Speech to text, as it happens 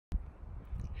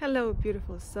Hello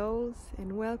beautiful souls,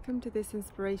 and welcome to this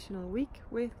inspirational week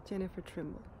with Jennifer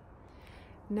Trimble.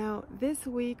 Now this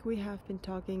week we have been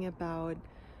talking about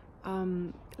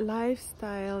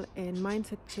lifestyle and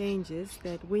mindset changes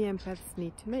that we empaths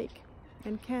need to make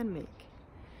and can make.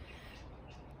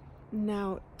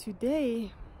 Now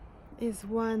today is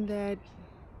one that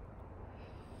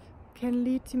can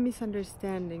lead to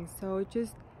misunderstandings, so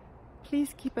just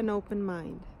please keep an open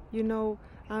mind. You know,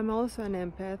 I'm also an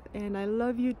empath and I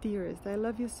love you dearest. I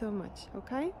love you so much,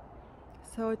 okay?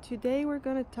 So today we're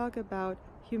going to talk about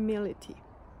humility.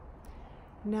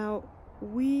 Now,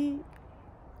 we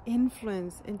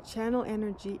influence and channel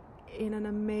energy in an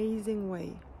amazing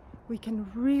way. We can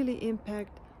really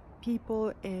impact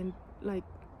people and like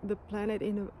the planet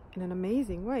in an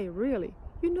amazing way, really.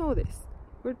 You know this.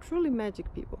 We're truly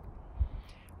magic people.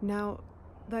 Now,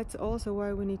 that's also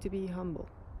why we need to be humble.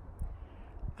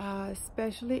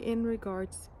 Especially in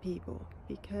regards to people,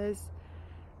 because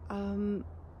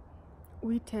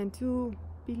we tend to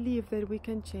believe that we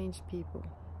can change people,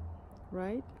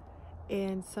 right?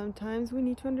 And sometimes we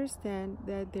need to understand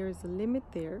that there is a limit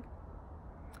there,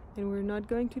 and we're not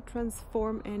going to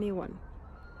transform anyone.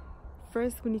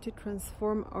 First, we need to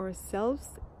transform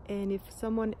ourselves, and if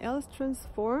someone else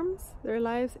transforms their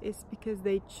lives, it's because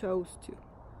they chose to.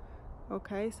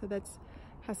 Okay, so that's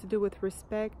has to do with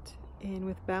respect and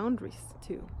with boundaries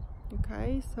too.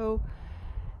 Okay, so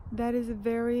that is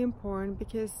very important,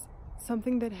 because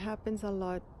something that happens a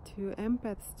lot to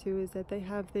empaths too is that they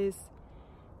have this,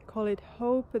 call it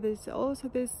hope, but there's also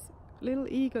this little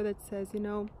ego that says, you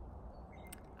know,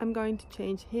 I'm going to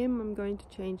change him, I'm going to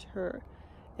change her.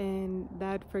 And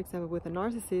that, for example, with a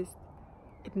narcissist,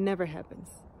 it never happens,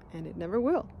 and it never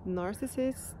will.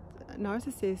 Narcissists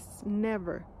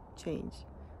never change.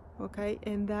 Okay,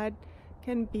 and that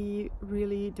can be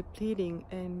really depleting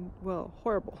and, well,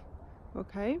 horrible.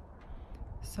 Okay,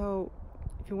 so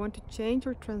if you want to change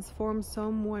or transform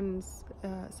someone's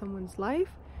life,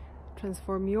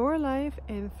 transform your life,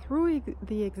 and through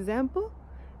the example,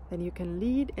 then you can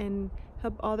lead and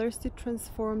help others to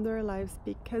transform their lives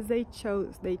because they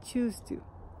choose to.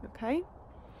 Okay,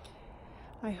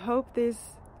 I hope this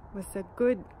was a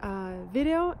good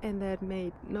video and that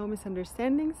made no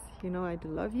misunderstandings. You know I do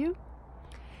love you.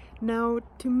 Now,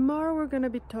 tomorrow we're going to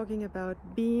be talking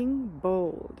about being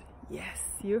bold. Yes,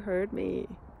 you heard me.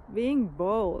 Being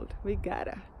bold. We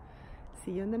gotta.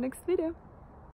 See you in the next video.